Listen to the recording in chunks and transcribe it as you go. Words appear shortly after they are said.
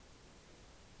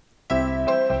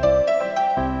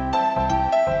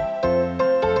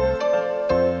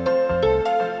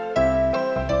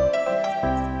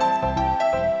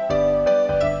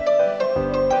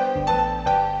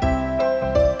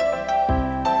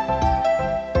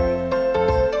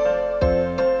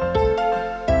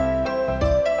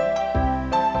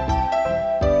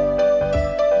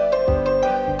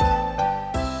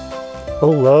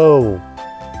Hello.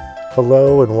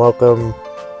 Hello and welcome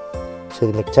to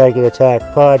the McTaggart Attack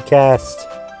podcast.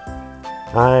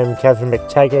 I'm Kevin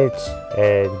McTaggart,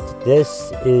 and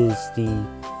this is the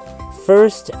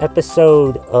first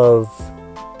episode of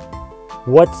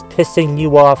What's Pissing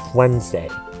You Off Wednesday.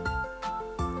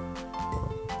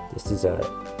 This is an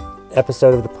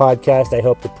episode of the podcast I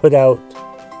hope to put out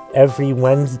every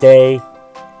Wednesday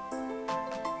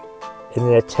in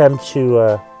an attempt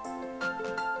to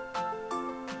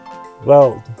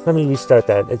let me restart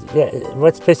that.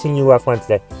 What's Pissing You Off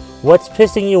Wednesday? What's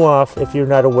Pissing You Off, if you're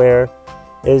not aware,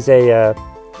 is a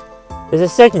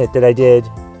segment that I did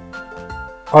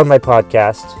on my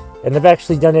podcast, and I've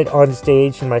actually done it on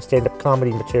stage in my stand-up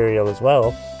comedy material as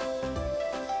well.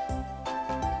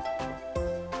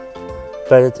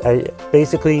 But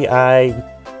I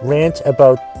rant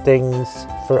about things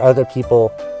for other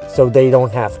people so they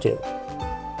don't have to.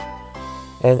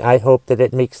 And I hope that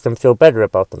it makes them feel better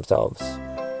about themselves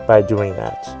by doing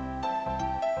that.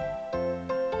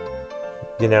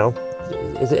 You know,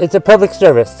 it's a public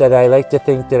service that I like to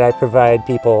think that I provide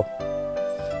people.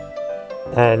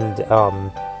 And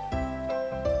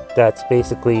that's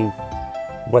basically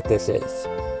what this is.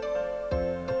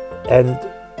 And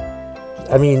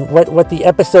I mean, what the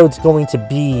episode's going to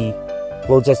be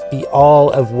will just be all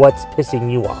of what's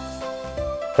pissing you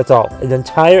off. That's all. An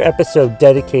entire episode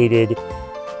dedicated,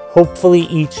 hopefully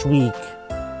each week,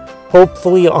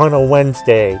 hopefully on a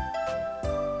Wednesday,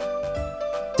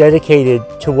 dedicated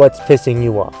to what's pissing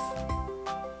you off.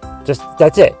 Just,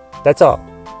 that's it. That's all.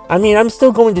 I mean, I'm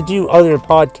still going to do other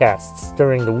podcasts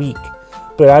during the week,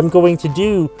 but I'm going to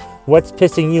do what's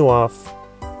pissing you off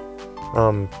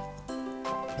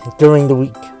during the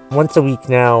week, once a week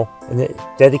now, and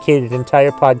dedicated an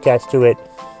entire podcast to it,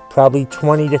 probably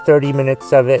 20 to 30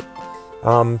 minutes of it.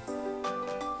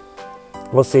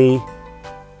 We'll see.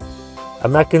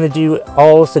 I'm not going to do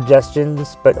all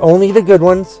suggestions, but only the good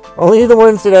ones. Only the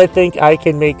ones that I think I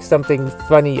can make something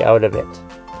funny out of it.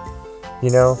 You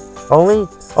know?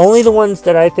 Only the ones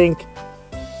that I think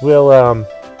will,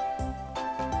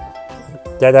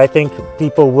 that I think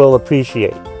people will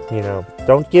appreciate. You know?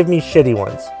 Don't give me shitty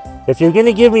ones. If you're going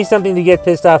to give me something to get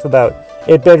pissed off about,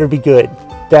 it better be good.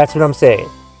 That's what I'm saying.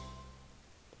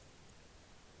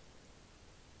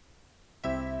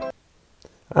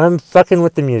 I'm fucking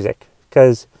with the music,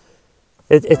 because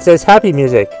it says happy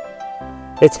music.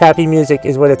 It's happy music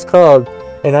is what it's called,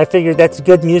 and I figured that's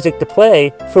good music to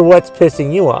play for what's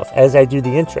pissing you off as I do the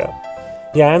intro.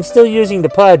 Yeah, I'm still using the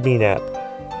Podbean app.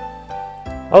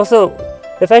 Also,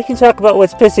 if I can talk about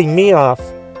what's pissing me off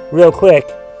real quick,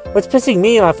 what's pissing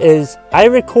me off is I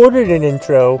recorded an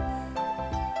intro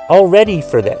already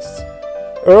for this.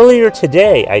 Earlier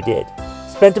today I did.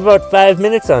 Spent about 5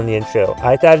 minutes on the intro.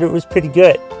 I thought it was pretty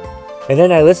good. And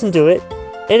then I listened to it,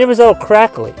 and it was all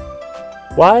crackly.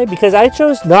 Why? Because I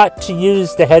chose not to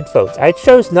use the headphones. I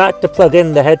chose not to plug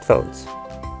in the headphones.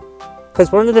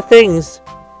 Because one of the things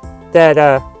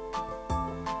that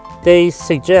they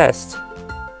suggest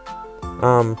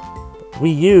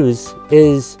we use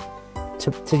is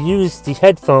to use the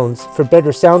headphones for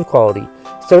better sound quality.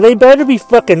 So they better be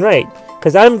fucking right.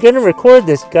 Because I'm going to record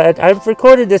this, God. I've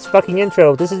recorded this fucking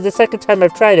intro. This is the second time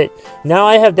I've tried it. Now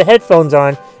I have the headphones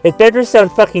on. It better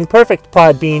sound fucking perfect,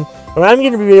 Podbean, or I'm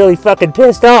going to be really fucking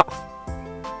pissed off.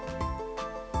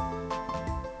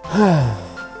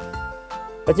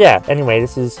 But yeah, anyway,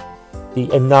 this is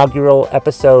the inaugural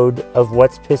episode of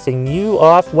What's Pissing You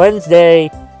Off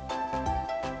Wednesday.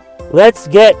 Let's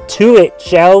get to it,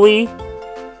 shall we?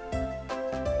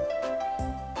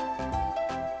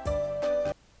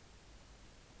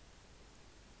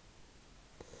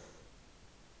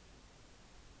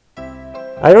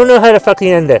 I don't know how to fucking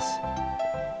end this.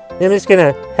 I'm just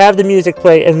gonna have the music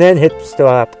play and then hit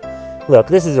stop. Look,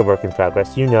 this is a work in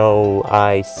progress. You know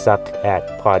I suck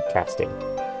at podcasting.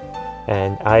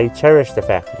 And I cherish the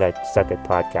fact that I suck at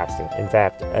podcasting. In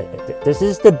fact, this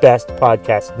is the best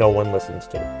podcast no one listens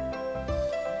to.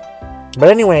 But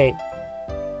anyway,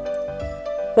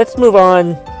 let's move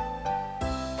on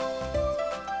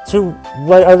to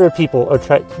what other people are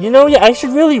trying. You know, yeah, I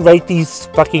should really write these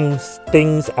fucking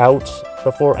things out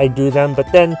before I do them, but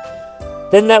then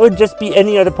that would just be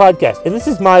any other podcast. And this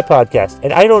is my podcast,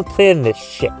 and I don't plan this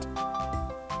shit.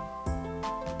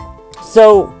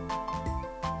 So,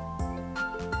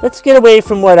 let's get away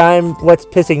from what's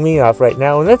pissing me off right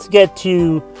now, and let's get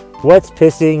to what's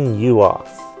pissing you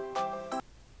off.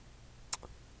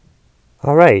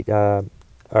 Alright,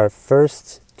 our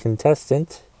first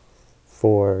contestant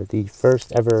for the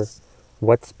first ever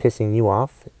What's Pissing You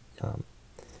Off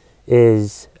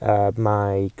is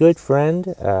my good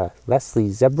friend, Leslie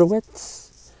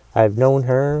Zebrowitz. I've known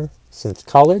her since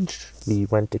college. We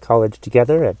went to college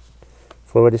together at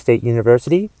Florida State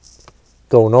University.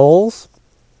 Go Noles,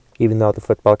 even though the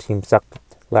football team sucked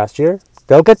last year.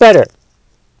 They'll get better.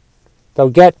 They'll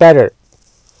get better.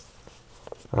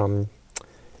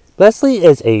 Leslie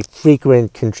is a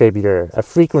frequent contributor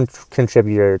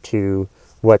to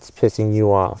what's pissing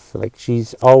you off. Like,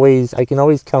 I can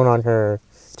always count on her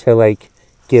to, like,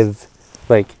 give,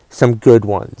 like, some good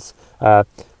ones.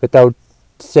 Without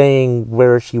saying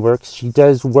where she works, she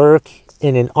does work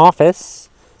in an office.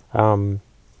 And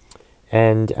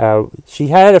she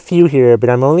had a few here, but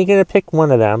I'm only going to pick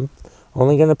one of them.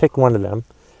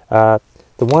 The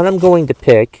one I'm going to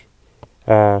pick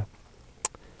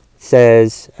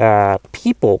says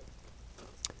people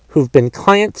who've been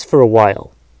clients for a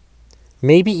while,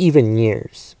 maybe even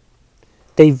years.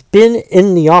 They've been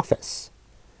in the office.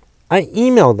 I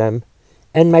email them,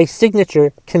 and my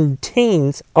signature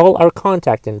contains all our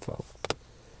contact info.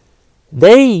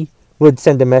 They would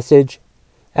send a message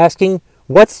asking,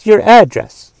 "What's your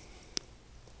address?"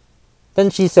 Then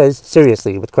she says,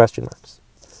 seriously, with question marks.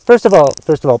 First of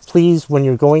all, please, when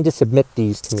you're going to submit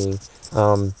these to me,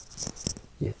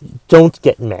 don't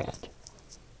get mad.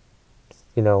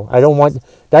 I don't want.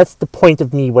 That's the point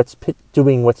of me.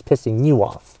 Doing what's pissing you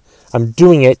off. I'm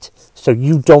doing it so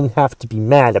you don't have to be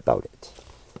mad about it.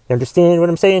 You understand what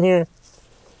I'm saying here?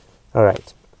 All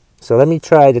right. So let me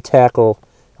try to tackle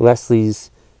Leslie's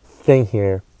thing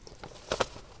here.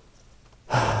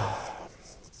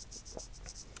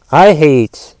 I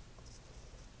hate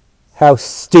how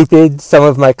stupid some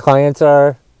of my clients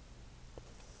are.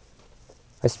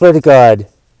 I swear to God.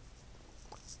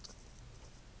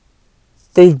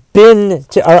 They've been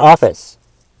to our office.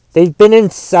 They've been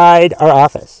inside our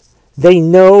office. They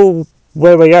know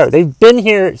where we are. They've been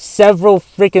here several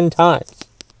freaking times.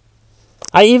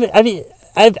 I've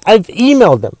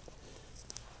emailed them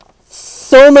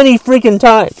so many freaking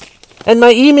times. And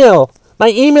my email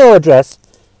address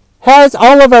has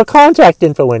all of our contact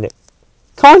info in it.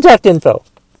 Contact info.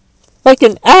 Like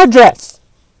an address.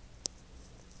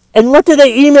 And what do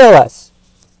they email us?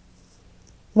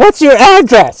 What's your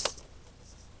address?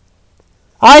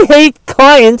 I hate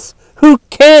clients who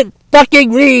can't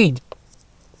fucking read.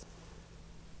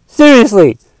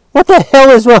 Seriously, what the hell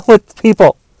is wrong with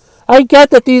people? I get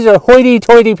that these are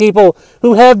hoity-toity people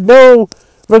who have no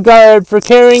regard for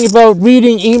caring about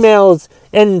reading emails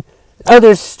and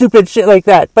other stupid shit like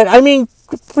that. But I mean,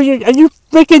 are you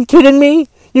freaking kidding me?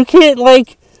 You can't,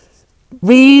 like,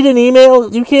 read an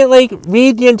email? You can't, like,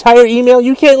 read the entire email?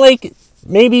 You can't, like,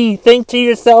 maybe think to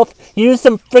yourself, use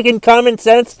some freaking common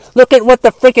sense, look at what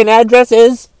the freaking address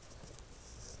is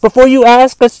before you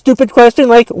ask a stupid question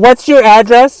like, what's your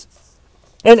address?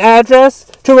 An address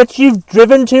to which you've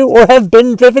driven to or have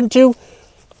been driven to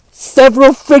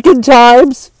several freaking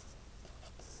times?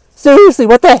 Seriously,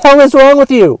 what the hell is wrong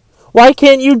with you? Why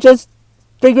can't you just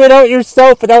figure it out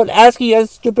yourself without asking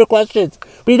us stupid questions?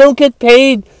 We don't get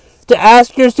paid to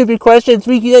ask your stupid questions.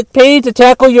 We get paid to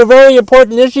tackle your very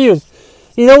important issues.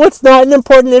 You know what's not an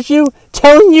important issue?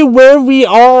 Telling you where we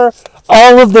are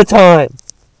all of the time.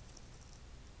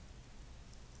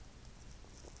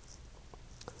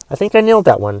 I think I nailed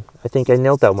that one.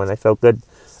 I felt good.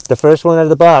 The first one out of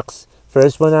the box.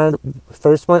 First one out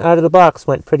of the box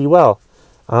went pretty well.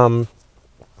 I'm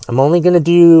only going to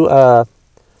do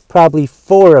probably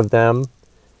 4 of them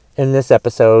in this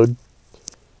episode.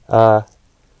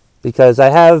 Because I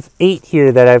have 8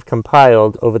 here that I've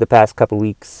compiled over the past couple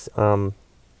weeks.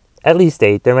 At least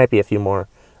 8. There might be a few more.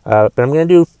 But I'm going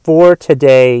to do 4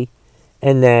 today.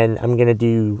 And then I'm going to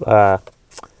do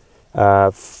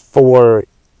 4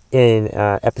 in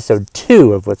episode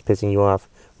 2 of What's Pissing You Off,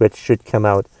 which should come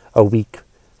out a week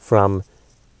from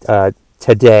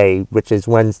today, which is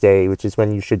Wednesday, which is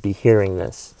when you should be hearing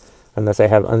this. Unless I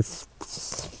have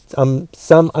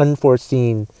some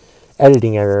unforeseen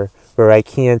editing error where I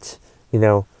can't,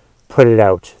 put it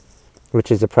out, which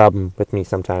is a problem with me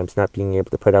sometimes, not being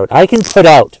able to put out. I can put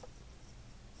out!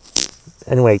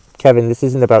 Anyway, Kevin, this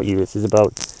isn't about you. This is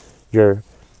about your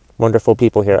wonderful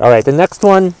people here. All right, the next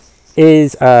one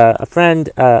is a friend,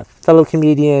 fellow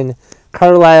comedian,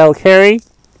 Carlisle Carey.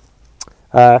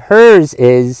 Hers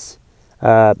is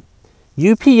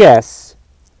UPS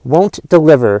won't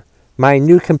deliver my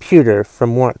new computer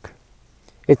from work.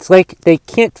 It's like they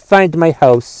can't find my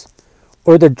house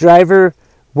or the driver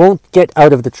won't get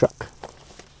out of the truck.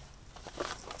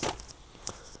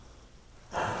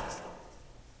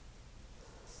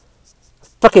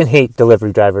 Fucking hate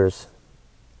delivery drivers.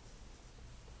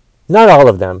 Not all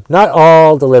of them. Not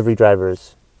all delivery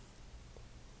drivers.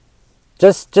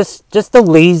 Just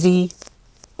the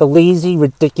lazy,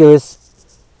 ridiculous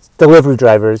delivery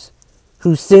drivers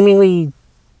who seemingly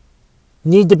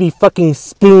need to be fucking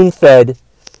spoon-fed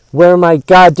where my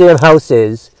goddamn house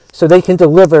is so they can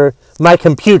deliver my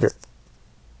computer.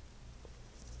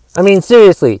 I mean,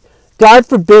 seriously, God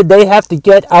forbid they have to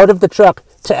get out of the truck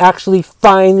to actually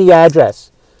find the address.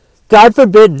 God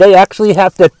forbid they actually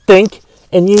have to think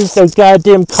and use their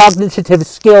goddamn cognitive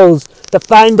skills to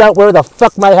find out where the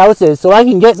fuck my house is so I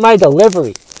can get my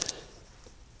delivery.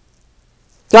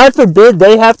 God forbid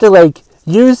they have to,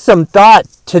 use some thought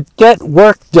to get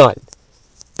work done.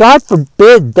 God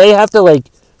forbid they have to,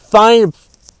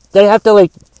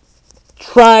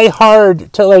 try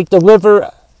hard to,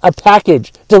 deliver a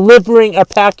package. Delivering a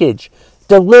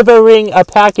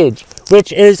package,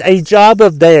 which is a job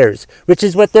of theirs, which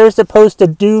is what they're supposed to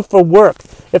do for work.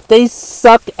 If they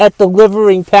suck at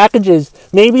delivering packages,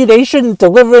 maybe they shouldn't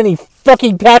deliver any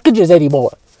fucking packages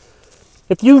anymore.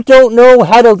 If you don't know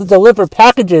how to deliver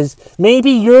packages,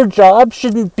 maybe your job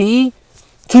shouldn't be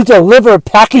to deliver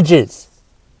packages.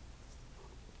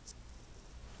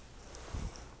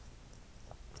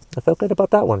 I felt good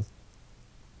about that one.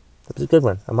 That was a good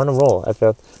one. I'm on a roll. I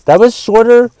felt that was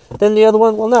shorter than the other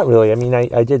one. Well, not really. I mean,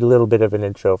 I did a little bit of an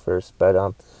intro first, but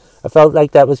I felt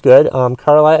like that was good.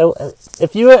 Carlisle,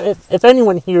 if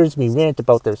anyone hears me rant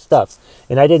about their stuff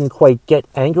and I didn't quite get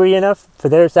angry enough for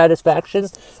their satisfaction,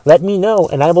 let me know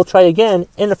and I will try again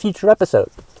in a future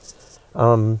episode.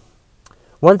 One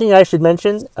thing I should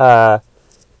mention,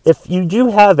 if you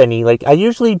do have any, I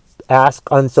usually ask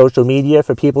on social media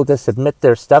for people to submit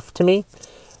their stuff to me.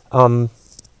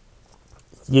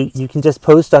 You can just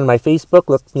post on my Facebook,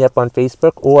 look me up on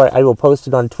Facebook, or I will post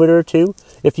it on Twitter too.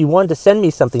 If you want to send me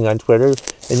something on Twitter,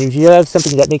 and if you have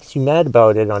something that makes you mad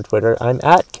about it on Twitter, I'm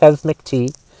at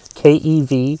KevMcT,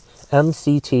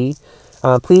 KEVMCT.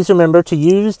 Please remember to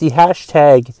use the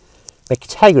hashtag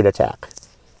McTaggartAttack,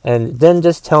 and then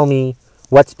just tell me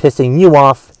what's pissing you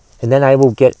off, and then I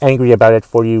will get angry about it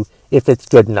for you if it's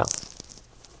good enough.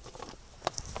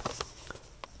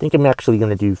 I think I'm actually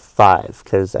going to do 5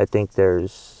 because I think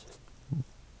there's.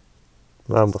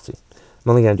 We'll see. I'm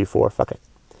only going to do 4. Fuck it.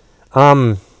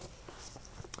 The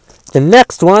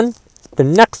next one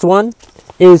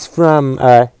is from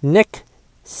Nick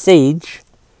Sage.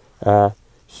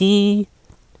 He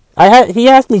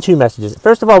asked me 2 messages.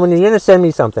 First of all, when you're going to send me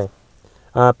something,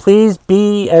 please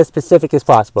be as specific as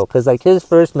possible because his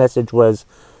first message was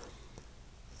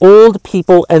old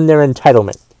people and their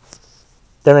entitlement.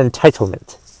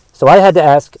 So I had to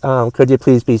ask, could you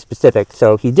please be specific?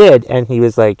 So he did, and he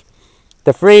was like,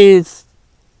 the phrase,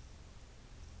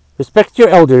 respect your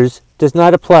elders, does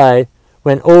not apply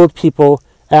when old people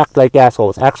act like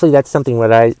assholes. Actually, that's something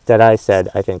that I said,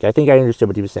 I think. I think I understood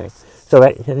what he was saying. So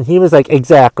and he was like,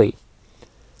 exactly.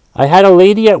 I had a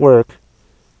lady at work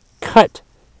cut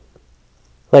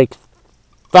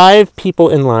 5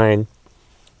 people in line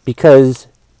because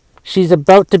she's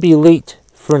about to be late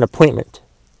for an appointment.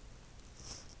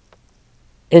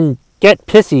 And get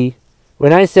pissy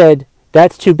when I said,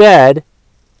 that's too bad,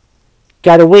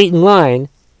 gotta wait in line,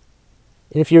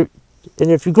 and if you're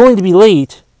going to be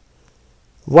late,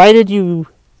 why did you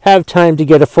have time to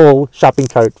get a full shopping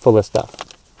cart full of stuff?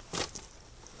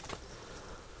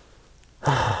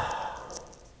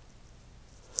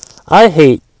 I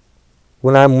hate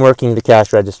when I'm working the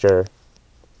cash register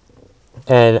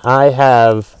and I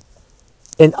have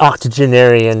an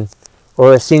octogenarian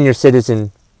or a senior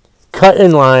citizen cut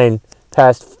in line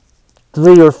past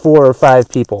 3 or 4 or 5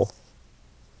 people.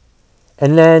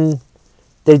 And then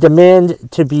they demand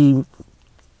to be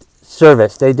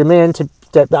serviced. They demand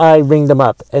that I ring them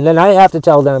up. And then I have to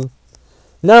tell them,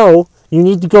 no, you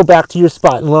need to go back to your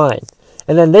spot in line.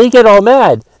 And then they get all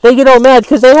mad. They get all mad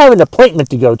because they have an appointment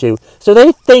to go to. So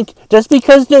they think just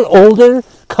because they're older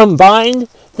combined,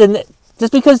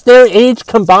 just because their age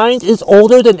combined is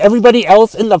older than everybody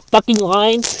else in the fucking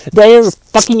line, they're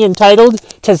fucking entitled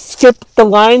to skip the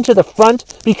line to the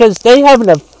front because they have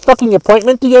a fucking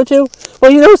appointment to go to?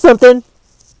 Well, you know something,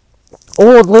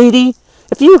 old lady?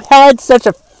 If you had such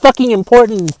a fucking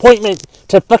important appointment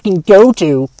to fucking go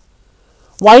to,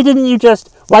 why didn't you just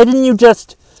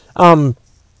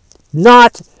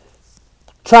not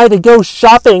try to go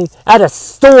shopping at a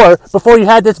store before you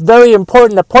had this very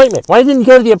important appointment? Why didn't you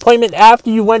go to the appointment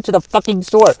after you went to the fucking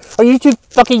store? Are you too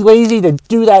fucking lazy to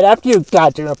do that after you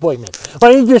got your appointment?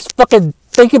 Why don't you just fucking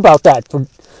think about that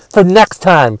for next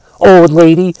time, old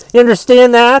lady? You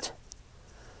understand that?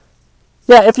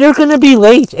 Yeah, if you're gonna be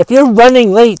late, if you're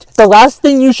running late, the last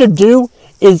thing you should do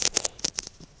is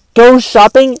go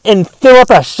shopping and fill up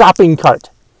a shopping cart.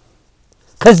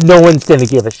 Because no one's gonna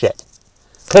give a shit.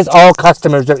 Because all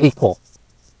customers are equal.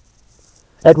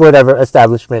 At whatever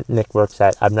establishment Nick works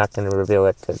at. I'm not going to reveal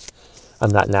it because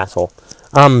I'm not an asshole.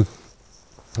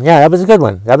 Yeah, that was a good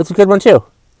one. That was a good one too.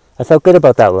 I felt good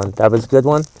about that one. That was a good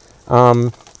one.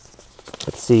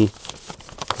 Let's see.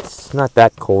 It's not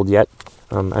that cold yet.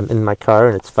 I'm in my car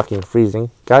and it's fucking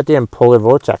freezing. Goddamn polar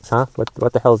vortex, huh?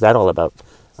 What the hell is that all about?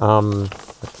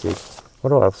 Let's see.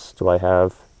 What else do I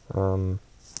have?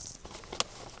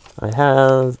 I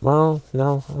have, well,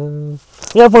 no.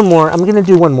 We have one more. I'm going to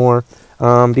do one more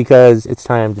because it's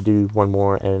time to do one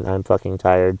more and I'm fucking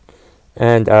tired.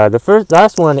 And the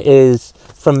last one is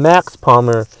from Max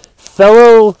Palmer,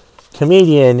 fellow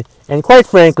comedian, and quite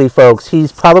frankly, folks,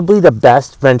 he's probably the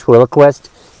best ventriloquist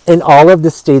in all of the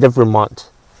state of Vermont.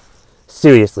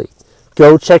 Seriously.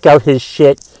 Go check out his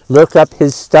shit. Look up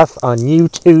his stuff on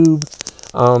YouTube.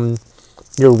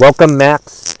 You're welcome,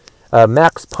 Max.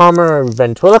 Max Palmer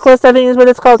ventriloquist, I think is what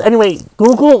it's called. Anyway,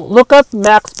 look up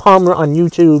Max Palmer on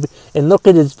YouTube and look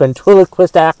at his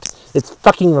ventriloquist act. It's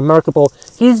fucking remarkable.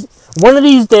 He's, one of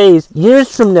these days,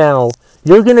 years from now,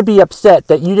 you're going to be upset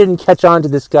that you didn't catch on to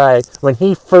this guy when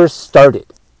he first started.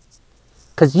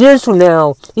 Because years from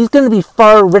now, he's going to be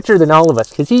far richer than all of us.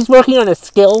 Because he's working on a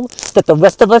skill that the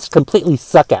rest of us completely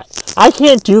suck at. I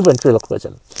can't do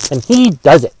ventriloquism. And he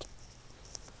does it.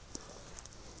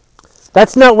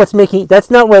 That's not what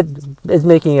is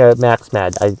making Max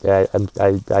mad.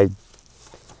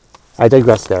 I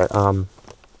digress there.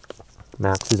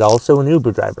 Max is also an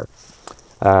Uber driver.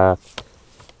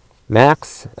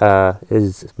 Max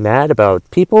is mad about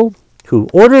people who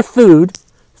order food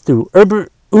through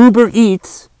Uber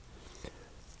Eats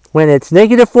when it's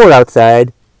 -4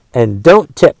 outside and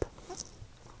don't tip.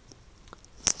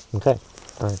 Okay.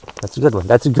 All right. That's a good one.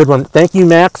 That's a good one. Thank you,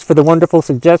 Max, for the wonderful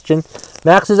suggestion.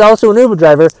 Max is also an Uber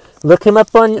driver. Look him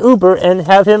up on Uber and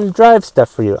have him drive stuff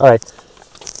for you. All right.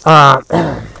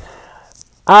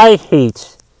 I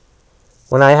hate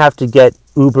when I have to get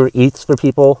Uber Eats for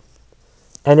people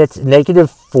and it's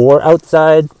 -4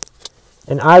 outside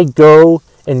and I go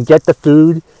and get the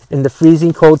food in the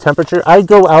freezing cold temperature. I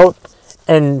go out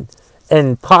and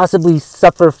possibly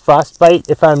suffer frostbite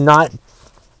if I'm not,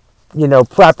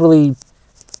 properly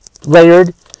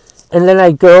layered. And then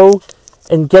I go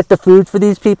and get the food for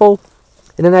these people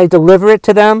and then I deliver it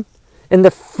to them in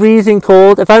the freezing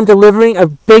cold. If I'm delivering a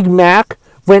Big Mac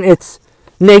when it's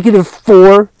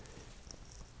 -4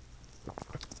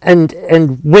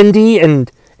 and windy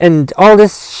and all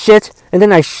this shit, and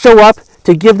then I show up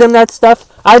to give them that stuff,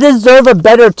 I deserve a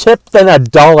better tip than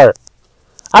 $1.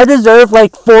 I deserve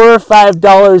like $4 or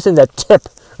 $5 in the tip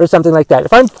or something like that.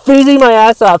 If I'm freezing my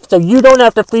ass off so you don't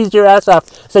have to freeze your ass off,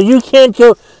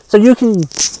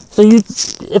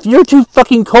 if you're too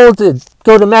fucking cold to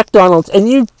go to McDonald's and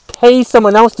you pay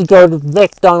someone else to go to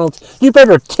McDonald's, you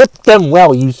better tip them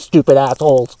well, you stupid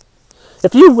assholes.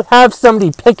 If you have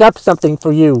somebody pick up something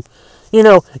for you,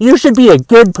 you should be a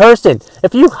good person.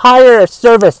 If you hire a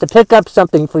service to pick up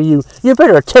something for you, you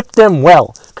better tip them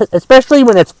well. Especially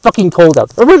when it's fucking cold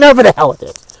out. Or whenever the hell it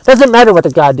is. Doesn't matter what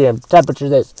the goddamn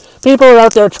temperature is. People are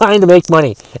out there trying to make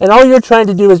money. And all you're trying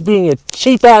to do is being a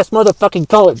cheap-ass motherfucking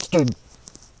college student.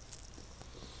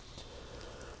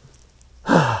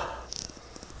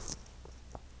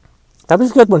 That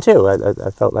was a good one, too. I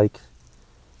felt like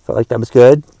that was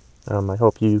good. I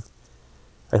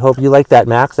hope you liked that,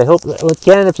 Max. I hope,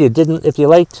 again, if you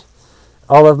liked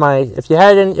all of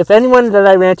if anyone that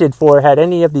I ranted for had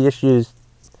any of the issues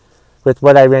with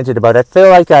what I ranted about, I feel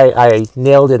like I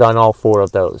nailed it on all 4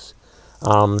 of those.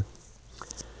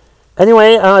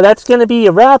 Anyway, that's going to be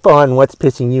a wrap on what's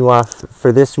pissing you off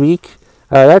for this week.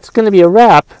 That's going to be a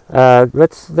wrap.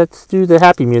 Let's do the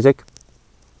happy music.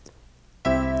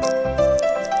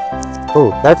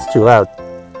 Oh, that's too loud.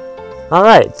 All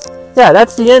right. Yeah,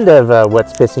 that's the end of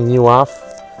what's pissing you off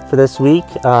for this week.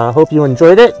 Hope you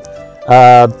enjoyed it.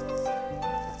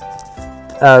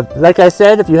 Like I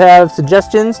said, if you have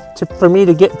suggestions for me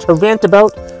to rant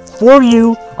about for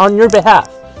you on your behalf,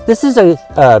 this is a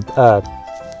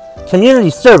community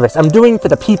service I'm doing for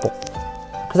the people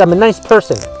because I'm a nice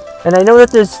person. And I know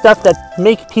that there's stuff that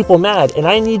make people mad, and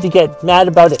I need to get mad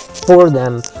about it for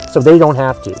them so they don't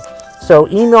have to. So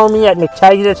email me at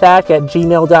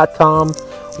mctaggotattack@gmail.com,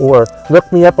 or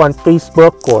look me up on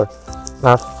Facebook, or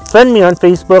friend me on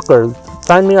Facebook, or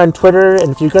find me on Twitter.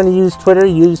 And if you're going to use Twitter,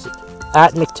 use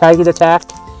 @McTaggartAttack.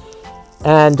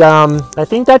 And I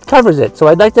think that covers it. So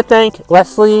I'd like to thank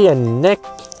Leslie and Nick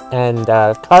and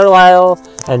Carlisle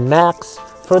and Max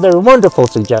for their wonderful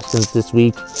suggestions this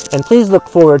week. And please look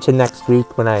forward to next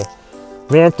week when I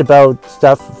rant about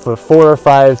stuff for 4 or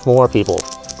 5 more people.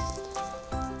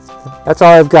 That's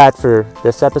all I've got for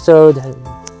this episode.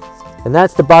 And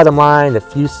that's the bottom line.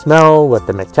 If you smell what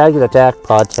the McTaggart Attack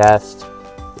podcast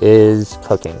is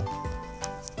cooking.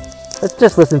 Let's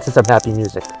just listen to some happy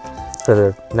music for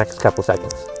the next couple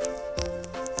seconds.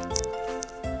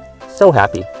 So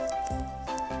happy.